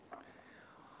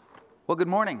Well, good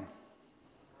morning.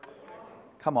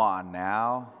 Come on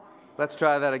now. Let's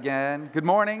try that again. Good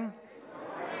morning.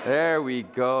 There we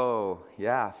go.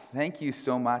 Yeah, thank you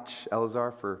so much,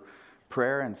 Elazar, for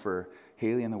prayer and for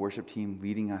Haley and the worship team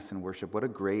leading us in worship. What a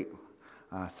great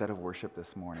set of worship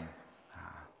this morning.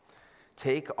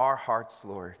 Take our hearts,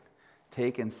 Lord.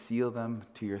 Take and seal them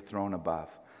to your throne above.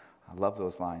 I love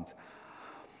those lines.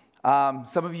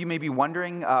 Some of you may be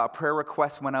wondering, a prayer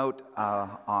request went out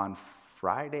on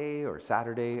Friday or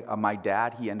Saturday. My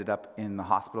dad, he ended up in the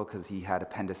hospital because he had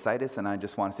appendicitis, and I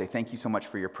just want to say thank you so much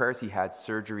for your prayers. He had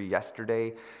surgery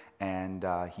yesterday, and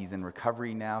he's in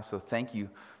recovery now, so thank you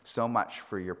so much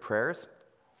for your prayers.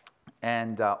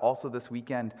 And also this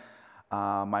weekend,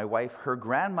 my wife, her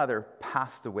grandmother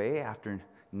passed away after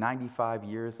 95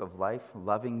 years of life,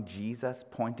 loving Jesus,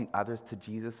 pointing others to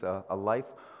Jesus, a life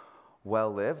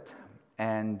well lived.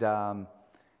 And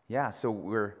so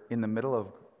we're in the middle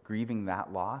of grieving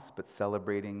that loss, but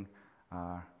celebrating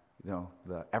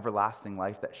the everlasting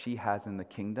life that she has in the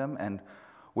kingdom. And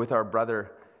with our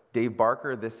brother Dave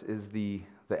Barker, this is the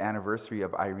anniversary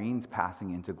of Irene's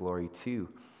passing into glory too.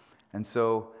 And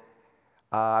so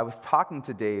I was talking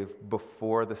to Dave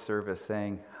before the service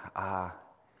saying,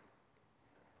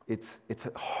 it's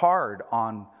hard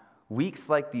on weeks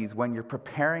like these when you're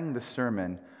preparing the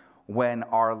sermon, when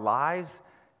our lives,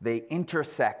 they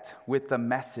intersect with the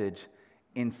message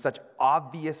in such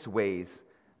obvious ways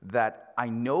that I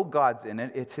know God's in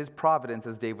it. It's His providence,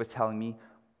 as Dave was telling me,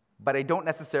 but I don't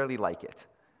necessarily like it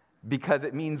because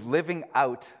it means living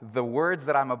out the words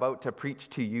that I'm about to preach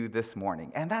to you this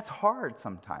morning. And that's hard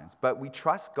sometimes, but we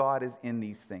trust God is in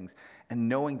these things and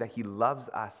knowing that He loves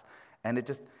us. And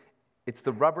it's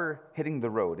the rubber hitting the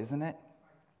road, isn't it?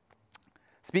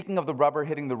 Speaking of the rubber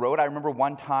hitting the road, I remember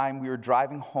one time we were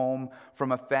driving home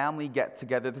from a family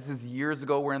get-together. This is years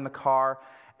ago. We're in the car,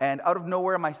 and out of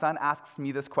nowhere, my son asks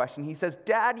me this question. He says,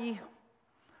 "Daddy,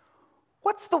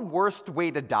 what's the worst way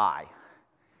to die?"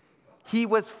 He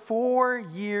was 4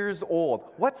 years old.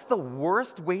 What's the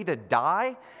worst way to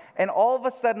die? And all of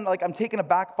a sudden, I'm taken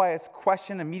aback by his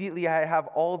question. Immediately, I have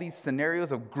all these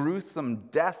scenarios of gruesome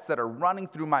deaths that are running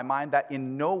through my mind that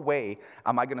in no way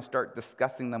am I going to start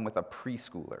discussing them with a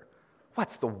preschooler.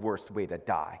 What's the worst way to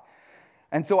die?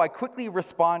 And so I quickly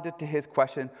responded to his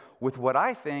question with what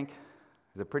I think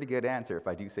is a pretty good answer, if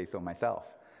I do say so myself.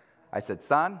 I said,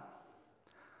 "Son,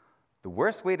 the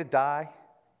worst way to die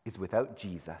is without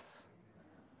Jesus."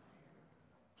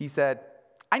 He said,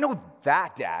 "I know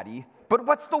that, Daddy, but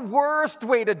what's the worst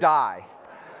way to die?"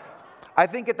 I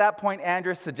think at that point,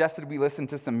 Andrew suggested we listen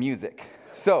to some music.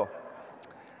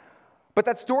 But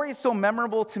that story is so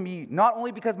memorable to me, not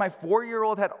only because my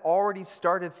 4-year-old had already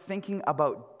started thinking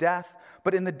about death,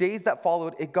 but in the days that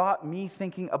followed, it got me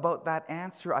thinking about that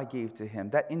answer I gave to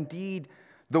him, that indeed,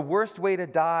 the worst way to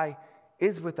die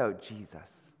is without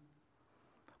Jesus.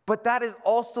 But that is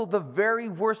also the very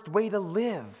worst way to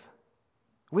live,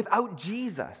 without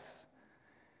Jesus.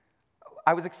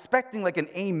 I was expecting an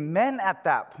amen at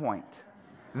that point.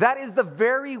 That is the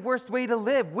very worst way to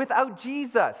live, without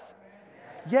Jesus.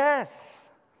 Yes.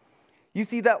 You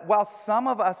see that while some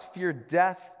of us fear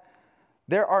death,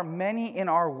 there are many in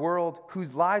our world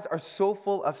whose lives are so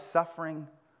full of suffering,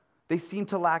 they seem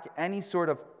to lack any sort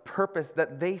of purpose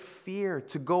that they fear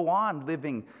to go on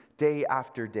living day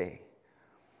after day.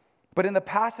 But in the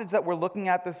passage that we're looking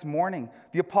at this morning,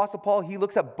 the Apostle Paul, he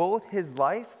looks at both his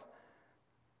life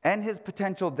and his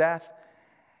potential death,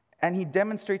 and he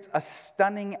demonstrates a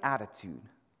stunning attitude,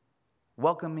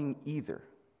 welcoming either,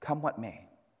 come what may.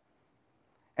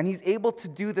 And he's able to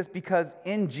do this because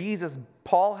in Jesus,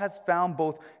 Paul has found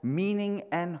both meaning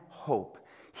and hope.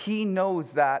 He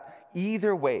knows that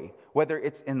either way, whether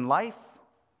it's in life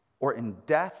or in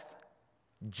death,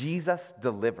 Jesus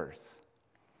delivers.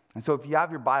 And so if you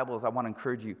have your Bibles, I want to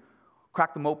encourage you,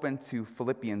 crack them open to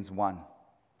Philippians 1.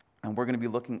 And we're going to be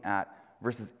looking at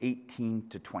verses 18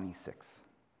 to 26.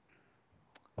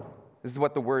 This is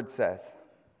what the word says.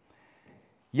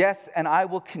 "Yes, and I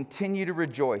will continue to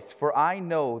rejoice, for I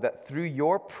know that through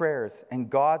your prayers and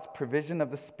God's provision of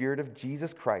the Spirit of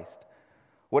Jesus Christ,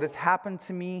 what has happened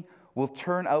to me will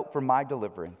turn out for my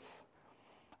deliverance.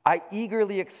 I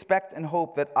eagerly expect and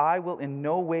hope that I will in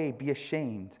no way be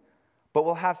ashamed, but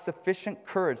will have sufficient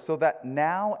courage so that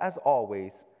now, as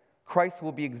always, Christ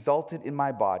will be exalted in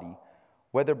my body,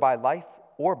 whether by life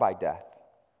or by death.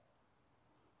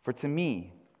 For to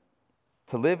me,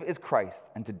 to live is Christ,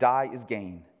 and to die is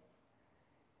gain.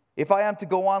 If I am to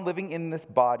go on living in this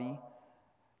body,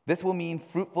 this will mean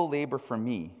fruitful labor for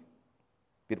me.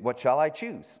 But what shall I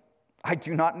choose? I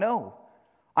do not know.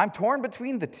 I'm torn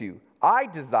between the two. I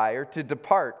desire to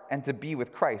depart and to be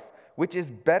with Christ, which is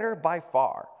better by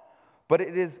far. But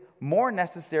it is more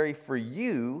necessary for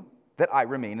you that I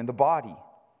remain in the body.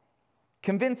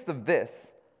 Convinced of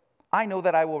this, I know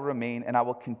that I will remain and I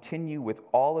will continue with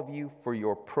all of you for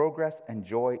your progress and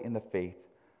joy in the faith,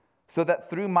 so that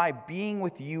through my being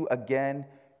with you again,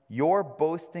 your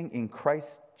boasting in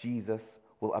Christ Jesus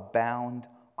will abound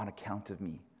on account of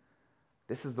me.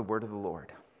 This is the word of the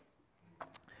Lord.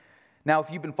 Now, if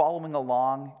you've been following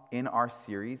along in our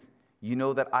series, you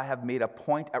know that I have made a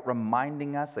point at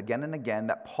reminding us again and again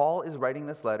that Paul is writing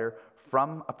this letter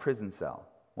from a prison cell.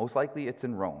 Most likely it's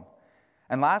in Rome.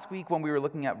 And last week when we were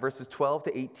looking at verses 12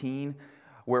 to 18,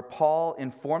 where Paul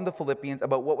informed the Philippians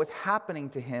about what was happening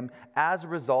to him as a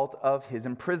result of his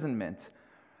imprisonment,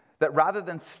 that rather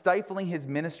than stifling his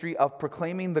ministry of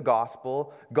proclaiming the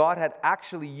gospel, God had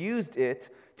actually used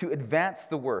it to advance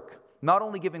the work, not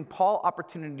only giving Paul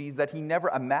opportunities that he never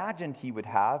imagined he would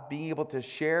have, being able to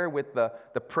share with the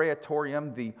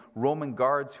praetorium, the Roman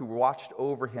guards who watched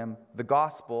over him, the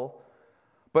gospel,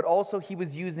 but also he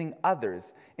was using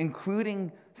others,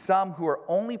 including some who are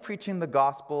only preaching the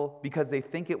gospel because they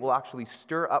think it will actually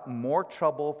stir up more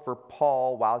trouble for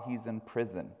Paul while he's in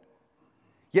prison.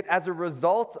 Yet as a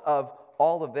result of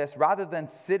all of this, rather than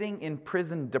sitting in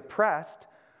prison depressed,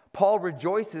 Paul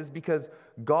rejoices because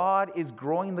God is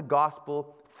growing the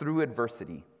gospel through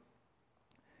adversity.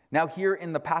 Now here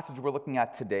in the passage we're looking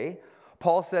at today,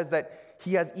 Paul says that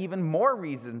he has even more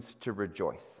reasons to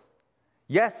rejoice.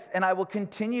 Yes, and I will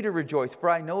continue to rejoice, for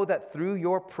I know that through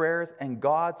your prayers and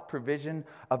God's provision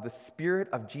of the Spirit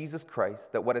of Jesus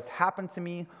Christ, that what has happened to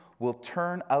me will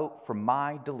turn out for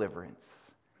my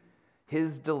deliverance.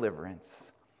 His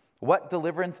deliverance. What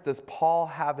deliverance does Paul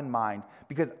have in mind?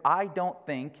 Because I don't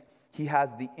think he has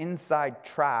the inside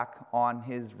track on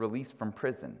his release from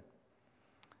prison.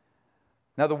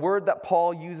 Now, the word that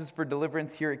Paul uses for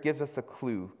deliverance here, it gives us a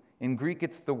clue. In Greek,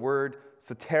 it's the word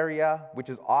soteria, which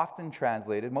is often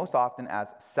translated, most often,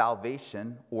 as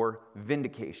salvation or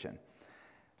vindication.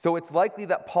 So it's likely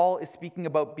that Paul is speaking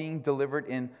about being delivered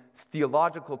in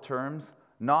theological terms,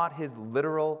 not his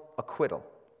literal acquittal.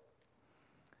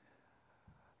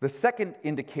 The second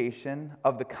indication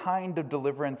of the kind of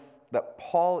deliverance that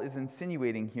Paul is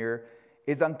insinuating here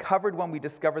is uncovered when we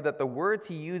discover that the words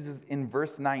he uses in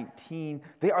verse 19,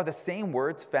 they are the same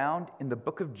words found in the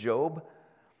book of Job,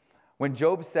 when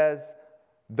Job says,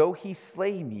 "Though he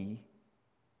slay me,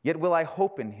 yet will I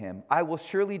hope in him. I will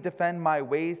surely defend my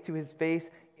ways to his face.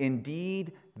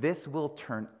 Indeed, this will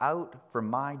turn out for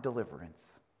my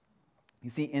deliverance." You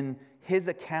see, in his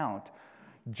account,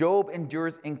 Job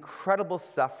endures incredible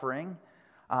suffering,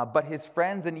 but his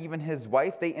friends and even his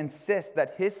wife, they insist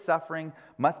that his suffering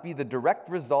must be the direct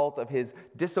result of his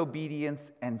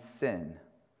disobedience and sin.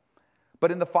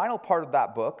 But in the final part of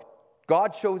that book,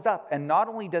 God shows up, and not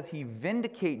only does he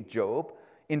vindicate Job,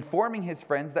 informing his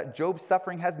friends that Job's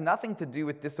suffering has nothing to do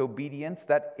with disobedience,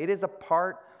 that it is a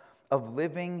part of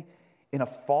living in a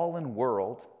fallen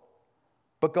world,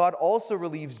 but God also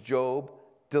relieves Job,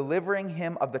 delivering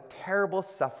him of the terrible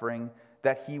suffering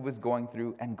that he was going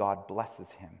through, and God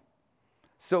blesses him.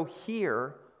 So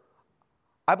here,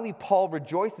 I believe Paul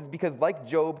rejoices because, like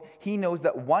Job, he knows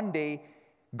that one day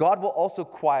God will also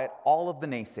quiet all of the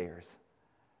naysayers.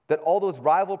 That all those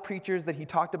rival preachers that he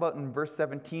talked about in verse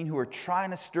 17 who are trying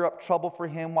to stir up trouble for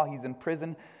him while he's in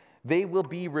prison, they will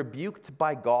be rebuked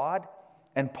by God,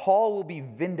 and Paul will be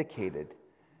vindicated.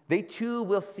 They too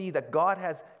will see that God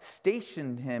has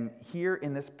stationed him here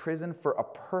in this prison for a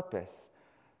purpose,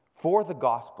 for the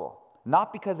gospel,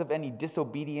 not because of any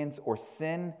disobedience or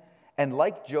sin. And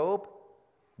like Job,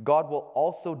 God will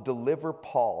also deliver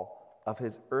Paul of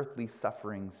his earthly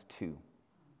sufferings too.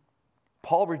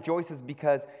 Paul rejoices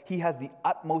because he has the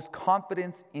utmost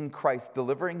confidence in Christ,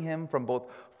 delivering him from both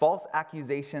false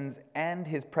accusations and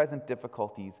his present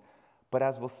difficulties. But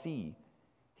as we'll see,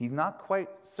 he's not quite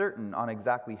certain on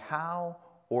exactly how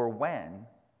or when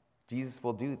Jesus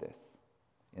will do this,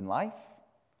 in life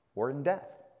or in death.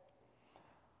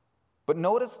 But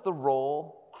notice the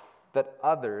role that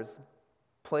others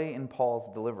play in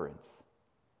Paul's deliverance.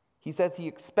 He says he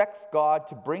expects God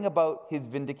to bring about his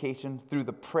vindication through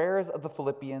the prayers of the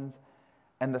Philippians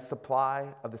and the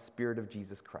supply of the Spirit of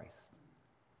Jesus Christ.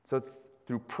 So it's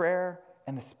through prayer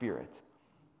and the Spirit.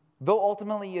 Though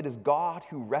ultimately it is God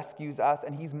who rescues us,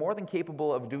 and he's more than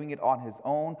capable of doing it on his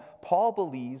own, Paul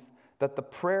believes that the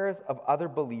prayers of other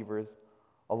believers,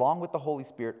 along with the Holy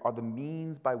Spirit, are the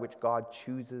means by which God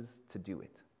chooses to do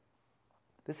it.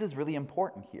 This is really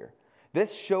important here.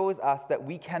 This shows us that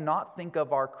we cannot think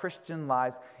of our Christian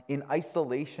lives in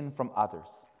isolation from others.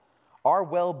 Our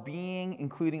well-being,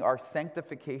 including our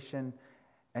sanctification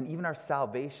and even our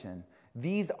salvation,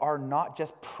 these are not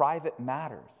just private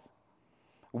matters.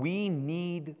 We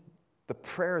need the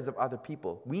prayers of other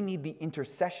people. We need the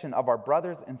intercession of our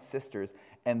brothers and sisters,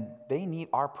 and they need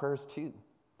our prayers too.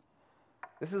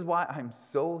 This is why I'm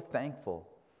so thankful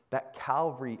that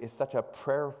Calvary is such a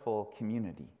prayerful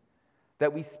community,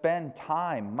 that we spend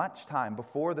time, much time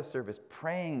before the service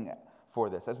praying for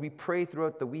this. As we pray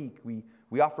throughout the week,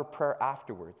 we offer prayer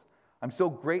afterwards. I'm so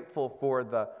grateful for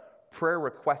the prayer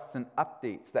requests and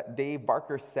updates that Dave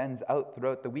Barker sends out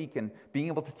throughout the week, and being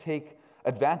able to take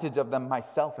advantage of them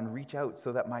myself and reach out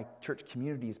so that my church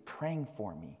community is praying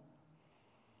for me.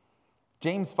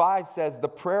 James 5 says, the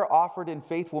prayer offered in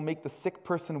faith will make the sick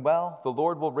person well. The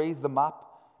Lord will raise them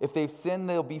up. If they've sinned,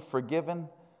 they'll be forgiven.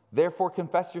 Therefore,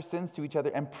 confess your sins to each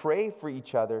other and pray for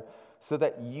each other so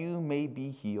that you may be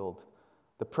healed.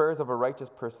 The prayers of a righteous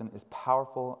person is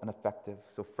powerful and effective.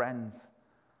 So friends,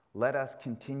 let us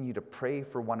continue to pray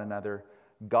for one another.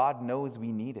 God knows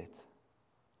we need it.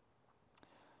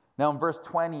 Now in verse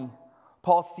 20,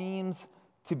 Paul seems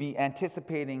to be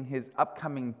anticipating his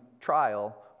upcoming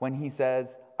trial when he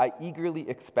says, I eagerly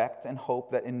expect and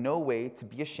hope that in no way to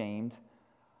be ashamed,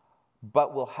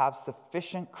 but will have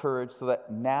sufficient courage so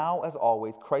that now, as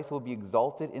always, Christ will be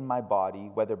exalted in my body,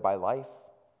 whether by life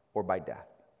or by death.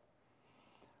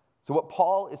 So what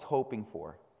Paul is hoping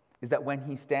for is that when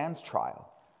he stands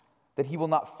trial, that he will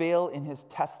not fail in his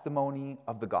testimony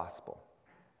of the gospel.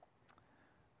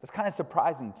 That's kind of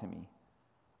surprising to me.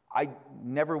 I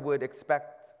never would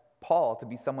expect Paul to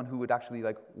be someone who would actually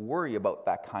worry about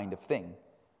that kind of thing.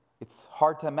 It's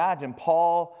hard to imagine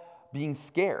Paul being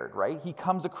scared, right? He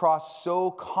comes across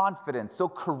so confident, so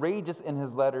courageous in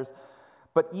his letters,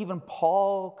 but even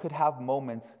Paul could have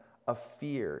moments of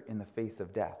fear in the face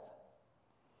of death.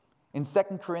 In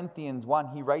 2 Corinthians 1,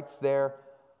 he writes there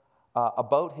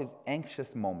about his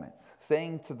anxious moments,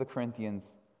 saying to the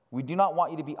Corinthians, we do not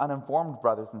want you to be uninformed,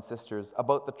 brothers and sisters,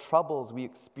 about the troubles we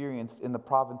experienced in the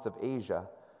province of Asia.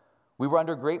 We were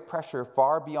under great pressure,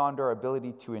 far beyond our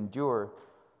ability to endure,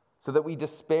 so that we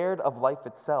despaired of life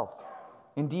itself.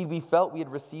 Indeed, we felt we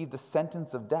had received the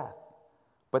sentence of death.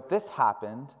 But this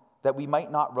happened that we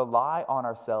might not rely on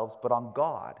ourselves, but on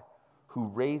God, who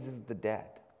raises the dead.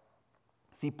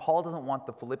 See, Paul doesn't want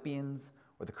the Philippians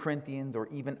or the Corinthians or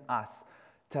even us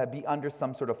to be under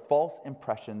some sort of false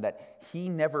impression that he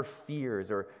never fears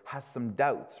or has some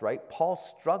doubts, right? Paul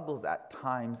struggles at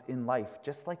times in life,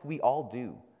 just like we all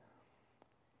do.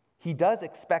 He does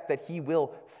expect that he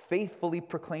will faithfully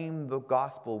proclaim the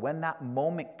gospel when that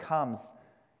moment comes,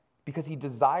 because he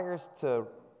desires to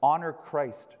honor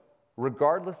Christ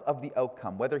regardless of the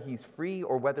outcome, whether he's free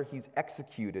or whether he's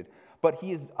executed. But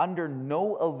he is under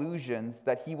no illusions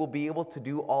that he will be able to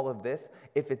do all of this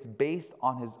if it's based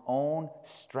on his own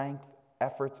strength,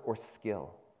 efforts, or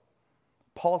skill.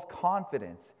 Paul's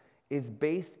confidence is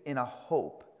based in a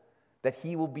hope that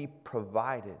he will be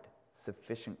provided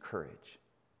sufficient courage.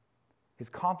 His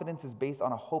confidence is based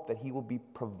on a hope that he will be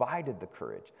provided the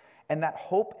courage. And that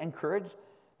hope and courage,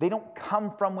 they don't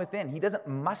come from within. He doesn't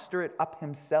muster it up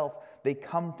himself. They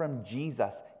come from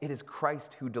Jesus. It is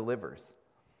Christ who delivers.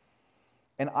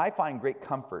 And I find great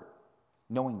comfort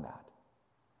knowing that.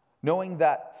 Knowing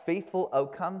that faithful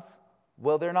outcomes,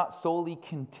 well, they're not solely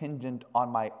contingent on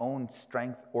my own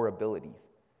strength or abilities.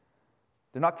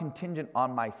 They're not contingent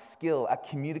on my skill at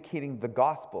communicating the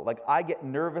gospel. I get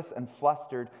nervous and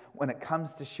flustered when it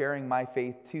comes to sharing my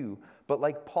faith too. But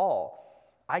like Paul,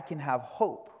 I can have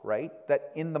hope, right?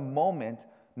 That in the moment,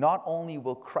 not only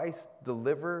will Christ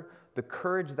deliver the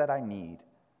courage that I need,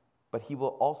 but he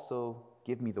will also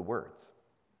give me the words.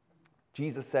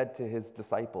 Jesus said to his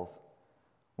disciples,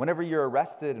 whenever you're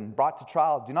arrested and brought to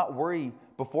trial, do not worry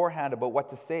beforehand about what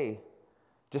to say.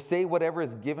 Just say whatever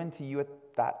is given to you at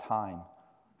that time,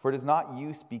 for it is not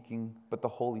you speaking, but the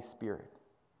Holy Spirit.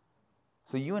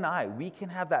 So you and I, we can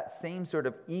have that same sort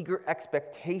of eager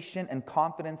expectation and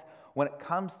confidence when it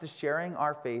comes to sharing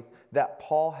our faith that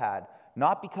Paul had,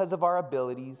 not because of our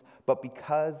abilities, but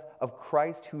because of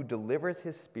Christ who delivers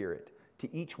his Spirit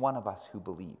to each one of us who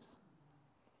believes.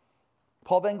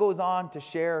 Paul then goes on to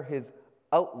share his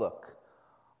outlook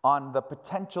on the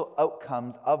potential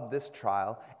outcomes of this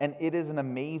trial, and it is an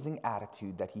amazing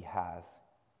attitude that he has.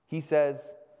 He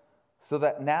says, so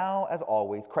that now, as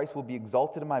always, Christ will be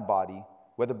exalted in my body,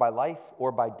 whether by life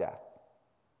or by death.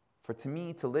 For to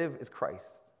me, to live is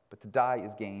Christ, but to die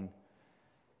is gain.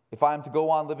 If I am to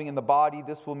go on living in the body,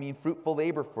 this will mean fruitful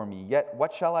labor for me. Yet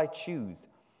what shall I choose?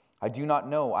 I do not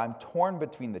know. I am torn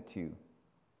between the two.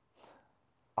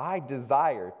 I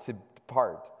desire to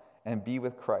depart and be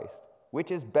with Christ,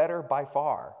 which is better by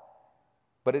far?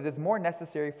 But it is more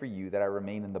necessary for you that I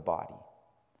remain in the body.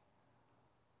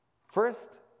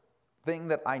 First thing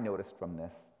that I noticed from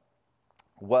this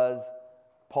was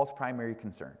Paul's primary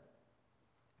concern.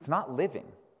 It's not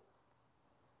living.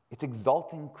 It's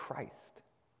exalting Christ.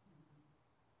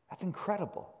 That's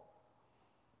incredible.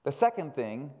 The second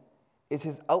thing is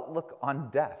his outlook on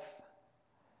death.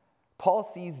 Paul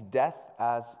sees death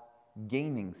as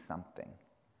gaining something.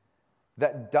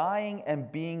 That dying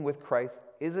and being with Christ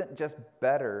isn't just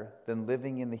better than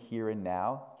living in the here and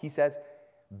now. He says,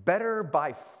 better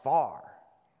by far.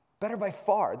 Better by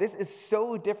far. This is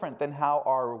so different than how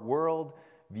our world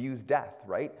views death,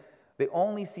 right? They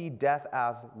only see death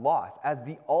as loss, as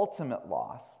the ultimate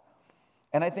loss.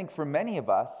 And I think for many of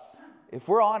us, if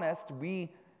we're honest, we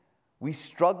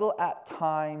struggle at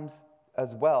times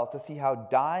as well to see how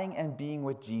dying and being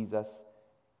with Jesus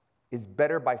is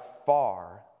better by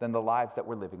far than the lives that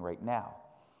we're living right now.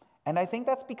 And I think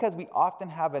that's because we often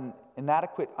have an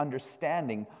inadequate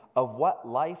understanding of what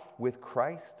life with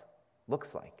Christ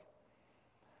looks like.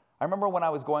 I remember when I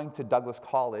was going to Douglas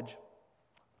College,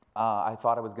 I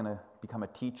thought I was going to become a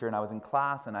teacher, and I was in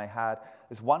class, and I had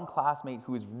this one classmate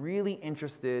who was really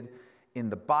interested in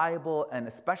the Bible, and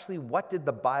especially what did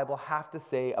the Bible have to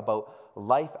say about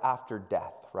life after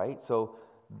death, right? So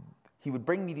he would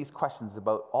bring me these questions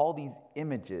about all these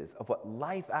images of what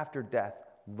life after death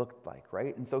looked like,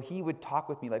 right? And so he would talk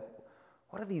with me like,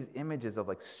 what do these images of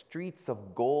like streets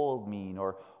of gold mean?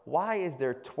 Or why is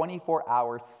there 24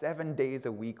 hours, 7 days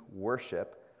a week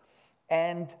worship?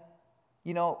 And,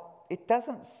 it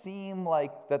doesn't seem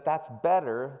like that's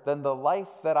better than the life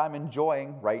that I'm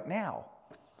enjoying right now.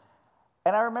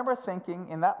 And I remember thinking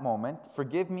in that moment,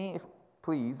 forgive me,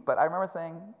 please, but I remember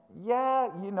saying, yeah,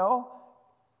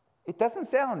 it doesn't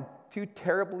sound too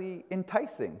terribly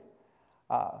enticing.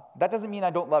 That doesn't mean I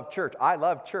don't love church. I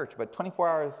love church, but 24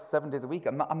 hours, 7 days a week,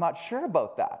 I'm not sure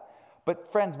about that.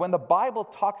 But friends, when the Bible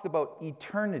talks about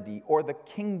eternity or the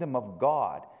kingdom of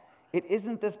God, it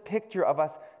isn't this picture of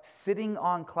us sitting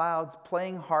on clouds,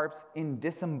 playing harps in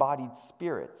disembodied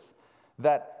spirits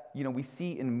that, we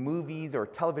see in movies or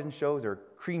television shows or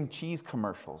cream cheese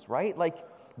commercials, right? Like,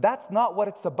 that's not what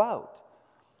it's about.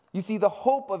 You see, the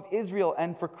hope of Israel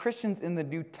and for Christians in the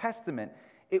New Testament,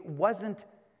 it wasn't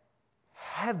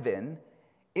heaven,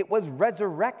 it was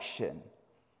resurrection.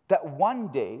 That one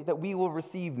day that we will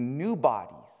receive new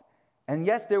bodies. And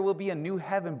yes, there will be a new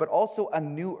heaven, but also a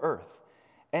new earth.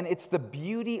 And it's the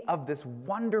beauty of this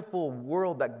wonderful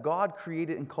world that God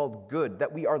created and called good,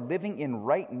 that we are living in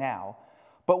right now,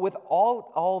 but with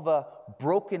all the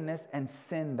brokenness and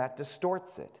sin that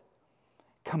distorts it.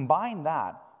 Combine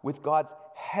that with God's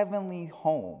heavenly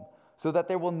home so that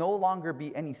there will no longer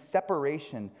be any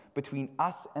separation between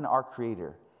us and our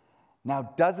Creator.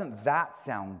 Now, doesn't that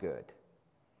sound good?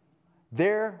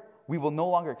 There, we will no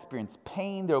longer experience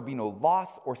pain, there will be no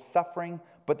loss or suffering,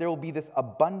 but there will be this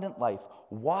abundant life,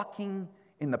 walking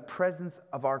in the presence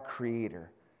of our Creator,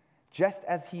 just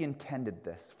as He intended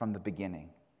this from the beginning.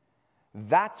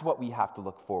 That's what we have to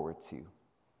look forward to.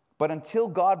 But until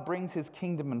God brings His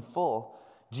kingdom in full,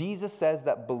 Jesus says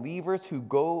that believers who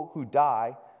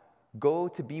die, go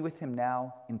to be with Him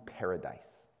now in paradise.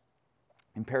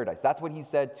 In paradise. That's what He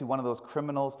said to one of those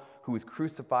criminals who was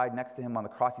crucified next to Him on the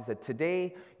cross. He said,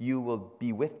 today you will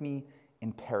be with me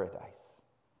in paradise.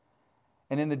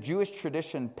 And in the Jewish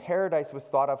tradition, paradise was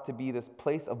thought of to be this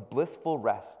place of blissful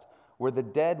rest where the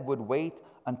dead would wait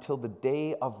until the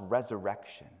day of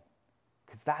resurrection.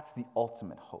 Because that's the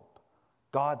ultimate hope.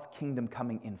 God's kingdom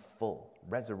coming in full.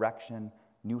 Resurrection,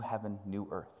 new heaven, new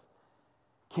earth.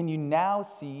 Can you now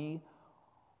see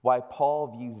why Paul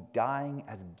views dying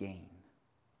as gain?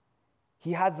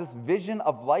 He has this vision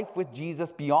of life with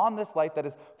Jesus beyond this life that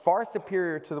is far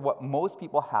superior to what most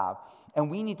people have. And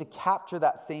we need to capture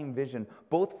that same vision,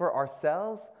 both for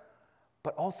ourselves,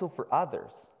 but also for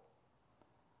others.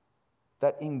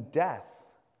 That in death,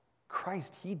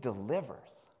 Christ, He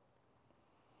delivers.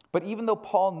 But even though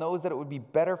Paul knows that it would be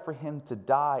better for him to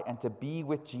die and to be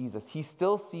with Jesus, he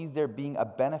still sees there being a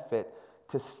benefit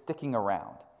to sticking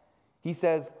around. He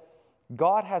says,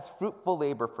 God has fruitful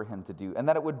labor for him to do, and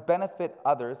that it would benefit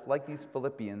others, like these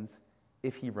Philippians,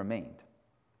 if he remained.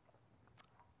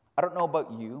 I don't know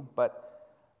about you,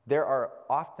 but there are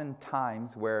often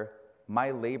times where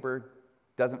my labor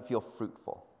doesn't feel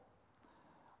fruitful.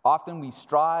 Often we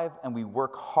strive and we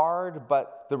work hard,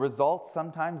 but the results,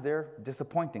 sometimes they're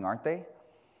disappointing, aren't they?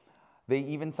 They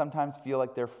even sometimes feel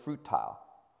like they're futile.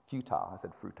 I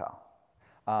said futile.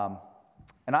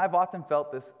 And I've often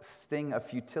felt this sting of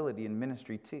futility in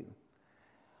ministry too.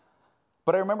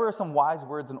 But I remember some wise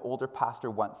words an older pastor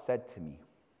once said to me.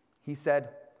 He said,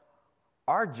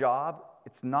 our job,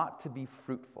 it's not to be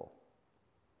fruitful.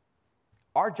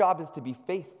 Our job is to be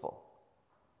faithful.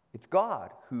 It's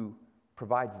God who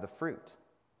provides the fruit.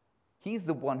 He's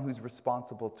the one who's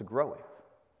responsible to grow it.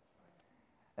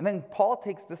 And then Paul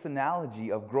takes this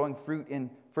analogy of growing fruit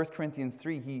in 1 Corinthians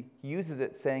 3. He uses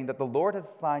it saying that the Lord has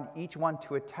assigned each one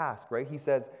to a task, right? He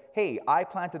says, hey, I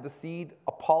planted the seed,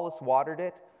 Apollos watered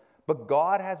it, but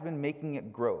God has been making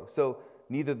it grow. So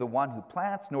neither the one who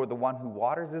plants nor the one who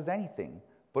waters is anything,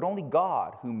 but only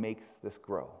God who makes this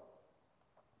grow.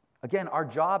 Again, our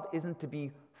job isn't to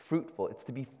be fruitful, it's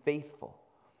to be faithful.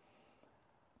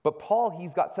 But Paul,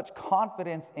 he's got such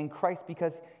confidence in Christ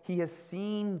because he has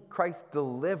seen Christ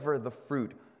deliver the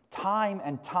fruit time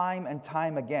and time and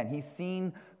time again. He's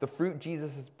seen the fruit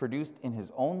Jesus has produced in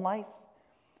his own life.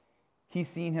 He's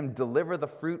seen him deliver the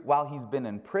fruit while he's been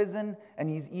in prison, and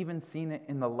he's even seen it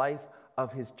in the life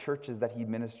of his churches that he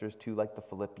ministers to, like the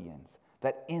Philippians,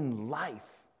 that in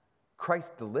life,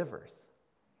 Christ delivers.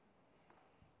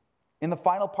 In the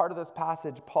final part of this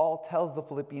passage, Paul tells the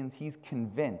Philippians he's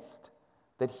convinced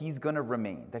that he's going to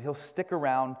remain, that he'll stick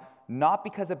around, not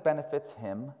because it benefits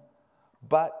him,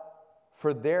 but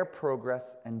for their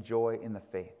progress and joy in the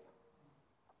faith.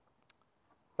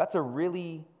 That's a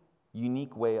really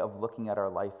unique way of looking at our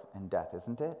life and death,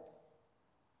 isn't it?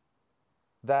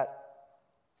 That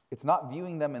it's not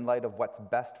viewing them in light of what's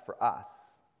best for us,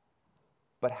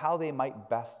 but how they might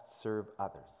best serve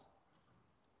others.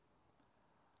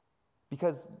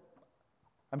 Because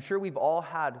I'm sure we've all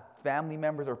had family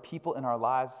members or people in our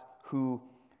lives who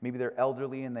maybe they're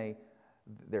elderly and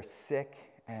they're sick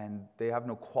and they have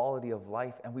no quality of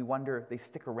life, and we wonder, they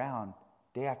stick around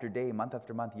day after day, month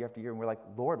after month, year after year, and we're like,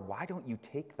 Lord, why don't you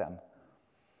take them?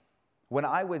 When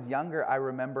I was younger, I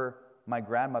remember my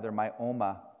grandmother, my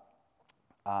Oma,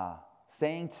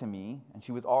 saying to me, and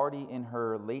she was already in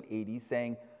her late 80s,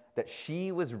 saying that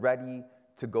she was ready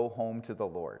to go home to the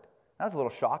Lord. That was a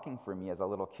little shocking for me as a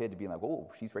little kid to be like,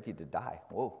 oh, she's ready to die.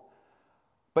 Whoa.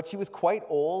 But she was quite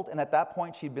old, and at that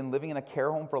point, she'd been living in a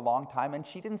care home for a long time, and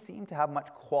she didn't seem to have much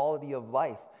quality of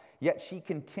life. Yet she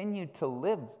continued to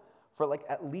live for like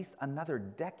at least another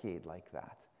decade like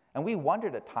that. And we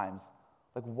wondered at times,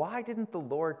 like, why didn't the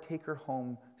Lord take her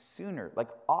home sooner? Like,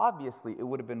 obviously, it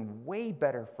would have been way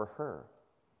better for her.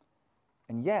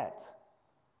 And yet,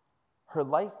 her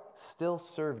life still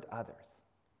served others.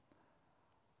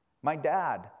 My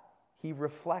dad, he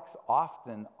reflects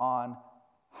often on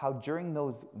how during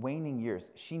those waning years,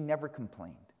 she never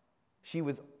complained. She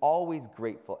was always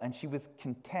grateful, and she was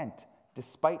content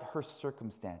despite her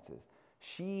circumstances.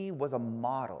 She was a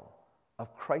model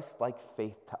of Christ-like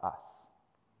faith to us.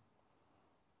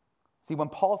 See, when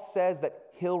Paul says that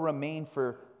he'll remain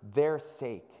for their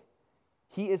sake,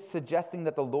 he is suggesting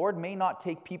that the Lord may not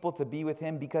take people to be with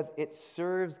him because it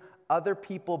serves other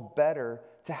people better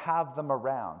to have them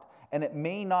around. And it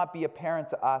may not be apparent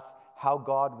to us how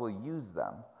God will use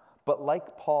them. But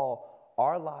like Paul,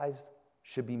 our lives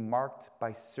should be marked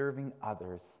by serving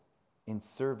others in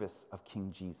service of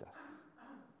King Jesus.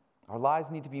 Our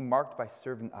lives need to be marked by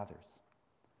serving others.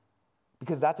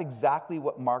 Because that's exactly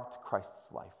what marked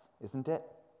Christ's life, isn't it?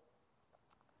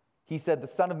 He said, the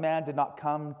Son of Man did not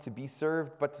come to be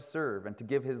served, but to serve, and to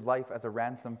give his life as a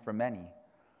ransom for many.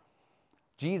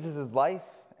 Jesus' life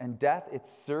and death, it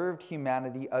served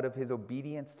humanity out of his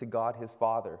obedience to God his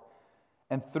Father.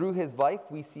 And through his life,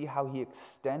 we see how he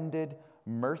extended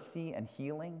mercy and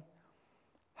healing,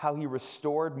 how he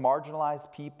restored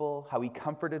marginalized people, how he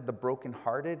comforted the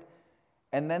brokenhearted.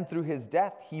 And then through his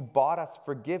death, he bought us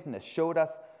forgiveness, showed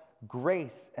us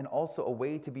grace, and also a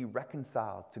way to be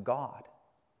reconciled to God.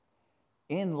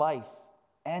 In life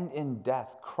and in death,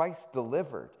 Christ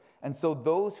delivered. And so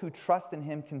those who trust in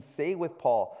him can say with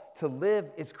Paul, to live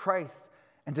is Christ,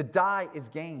 and to die is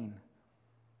gain.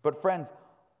 But friends,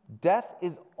 death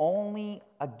is only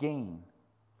a gain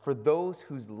for those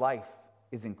whose life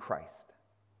is in Christ.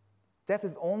 Death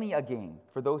is only a gain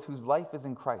for those whose life is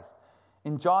in Christ.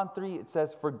 In John 3, it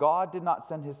says, for God did not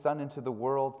send his Son into the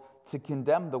world to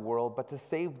condemn the world, but to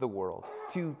save the world,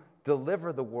 to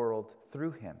deliver the world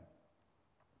through him.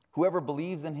 Whoever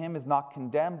believes in him is not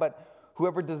condemned, but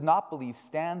whoever does not believe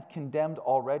stands condemned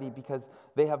already because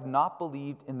they have not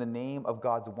believed in the name of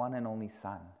God's one and only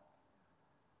Son.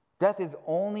 Death is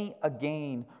only a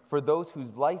gain for those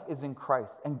whose life is in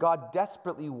Christ, and God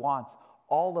desperately wants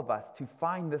all of us to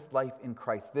find this life in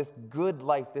Christ, this good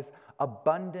life, this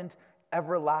abundant,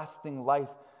 everlasting life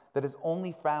that is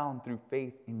only found through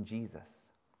faith in Jesus.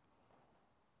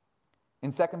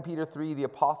 In 2 Peter 3, the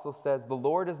apostle says, "The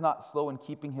Lord is not slow in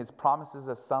keeping his promises,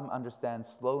 as some understand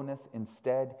slowness.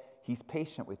 Instead, he's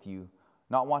patient with you,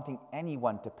 not wanting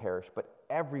anyone to perish, but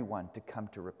everyone to come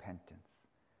to repentance."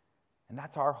 And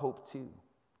that's our hope too,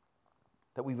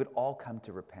 that we would all come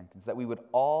to repentance, that we would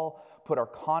all put our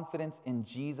confidence in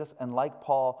Jesus, and like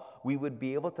Paul, we would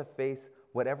be able to face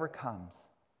whatever comes,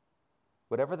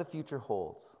 whatever the future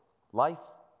holds, life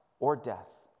or death,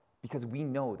 because we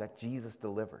know that Jesus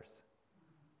delivers.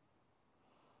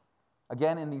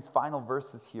 Again, in these final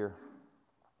verses here,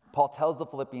 Paul tells the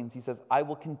Philippians, he says, "I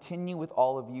will continue with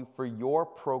all of you for your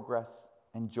progress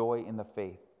and joy in the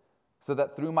faith, so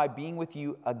that through my being with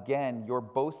you again, your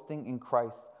boasting in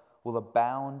Christ will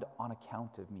abound on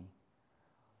account of me."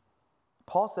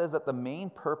 Paul says that the main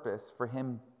purpose for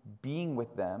him being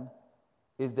with them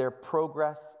is their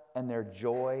progress and their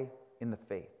joy in the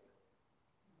faith.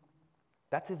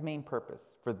 That's his main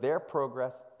purpose, for their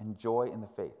progress and joy in the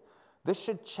faith. This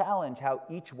should challenge how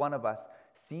each one of us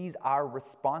sees our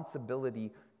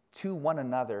responsibility to one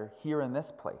another here in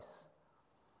this place.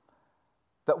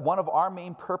 That one of our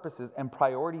main purposes and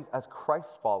priorities as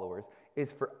Christ followers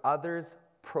is for others'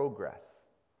 progress,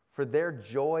 for their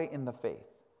joy in the faith.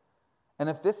 And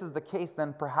if this is the case,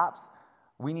 then perhaps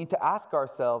we need to ask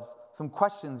ourselves some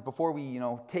questions before we,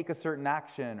 take a certain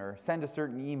action or send a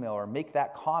certain email or make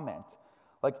that comment.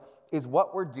 Like, is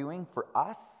what we're doing for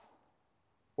us,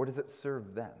 or does it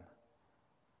serve them?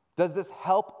 Does this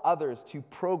help others to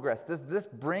progress? Does this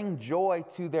bring joy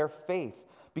to their faith?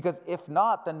 Because if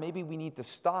not, then maybe we need to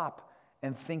stop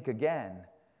and think again.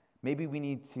 Maybe we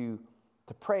need to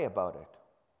pray about it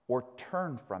or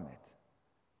turn from it.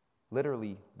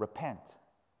 Literally, repent.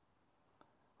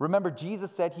 Remember,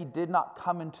 Jesus said he did not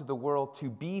come into the world to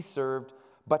be served,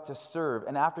 but to serve.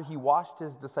 And after he washed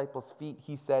his disciples' feet,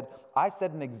 he said, "I've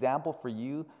set an example for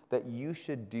you that you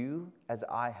should do as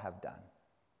I have done."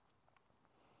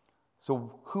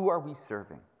 So who are we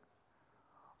serving?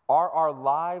 Are our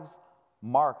lives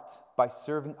marked by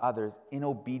serving others in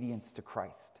obedience to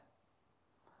Christ?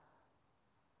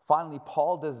 Finally,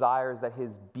 Paul desires that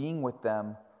his being with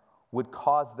them would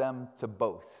cause them to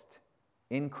boast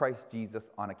in Christ Jesus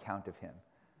on account of him.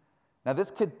 Now,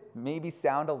 this could maybe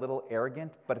sound a little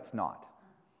arrogant, but it's not.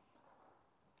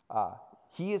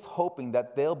 He is hoping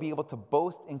that they'll be able to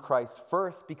boast in Christ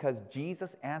first because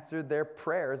Jesus answered their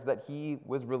prayers that he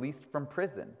was released from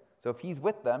prison. So if he's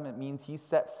with them, it means he's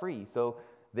set free. So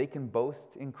they can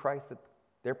boast in Christ that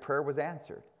their prayer was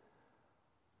answered.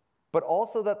 But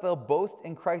also that they'll boast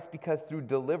in Christ because through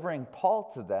delivering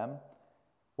Paul to them,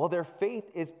 well, their faith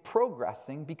is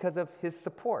progressing because of his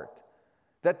support.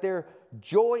 That their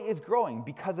joy is growing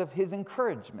because of his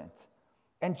encouragement.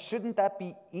 And shouldn't that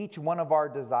be each one of our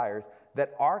desires,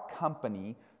 that our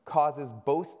company causes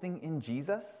boasting in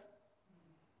Jesus?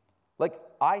 Like,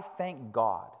 I thank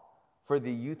God for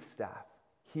the youth staff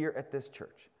here at this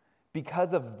church.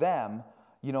 Because of them,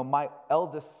 my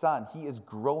eldest son, he is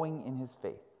growing in his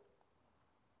faith.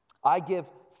 I give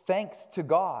thanks to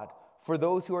God for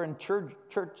those who are in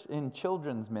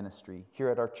children's ministry here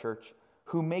at our church,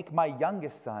 who make my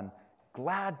youngest son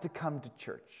glad to come to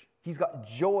church. He's got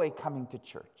joy coming to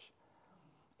church.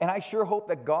 And I sure hope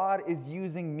that God is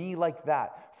using me like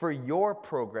that for your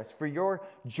progress, for your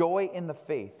joy in the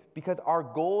faith, because our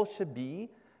goal should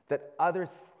be that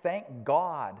others thank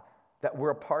God that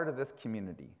we're a part of this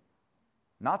community,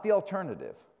 not the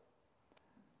alternative.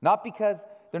 Not because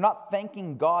they're not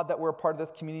thanking God that we're a part of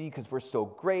this community because we're so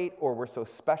great or we're so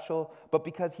special, but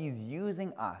because he's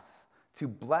using us to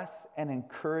bless and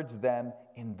encourage them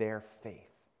in their faith.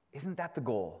 Isn't that the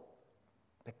goal?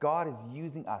 That God is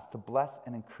using us to bless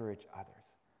and encourage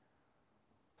others.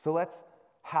 So let's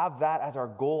have that as our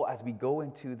goal as we go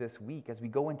into this week, as we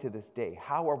go into this day.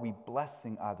 How are we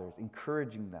blessing others,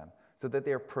 encouraging them, so that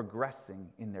they're progressing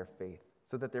in their faith,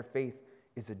 so that their faith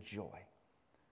is a joy?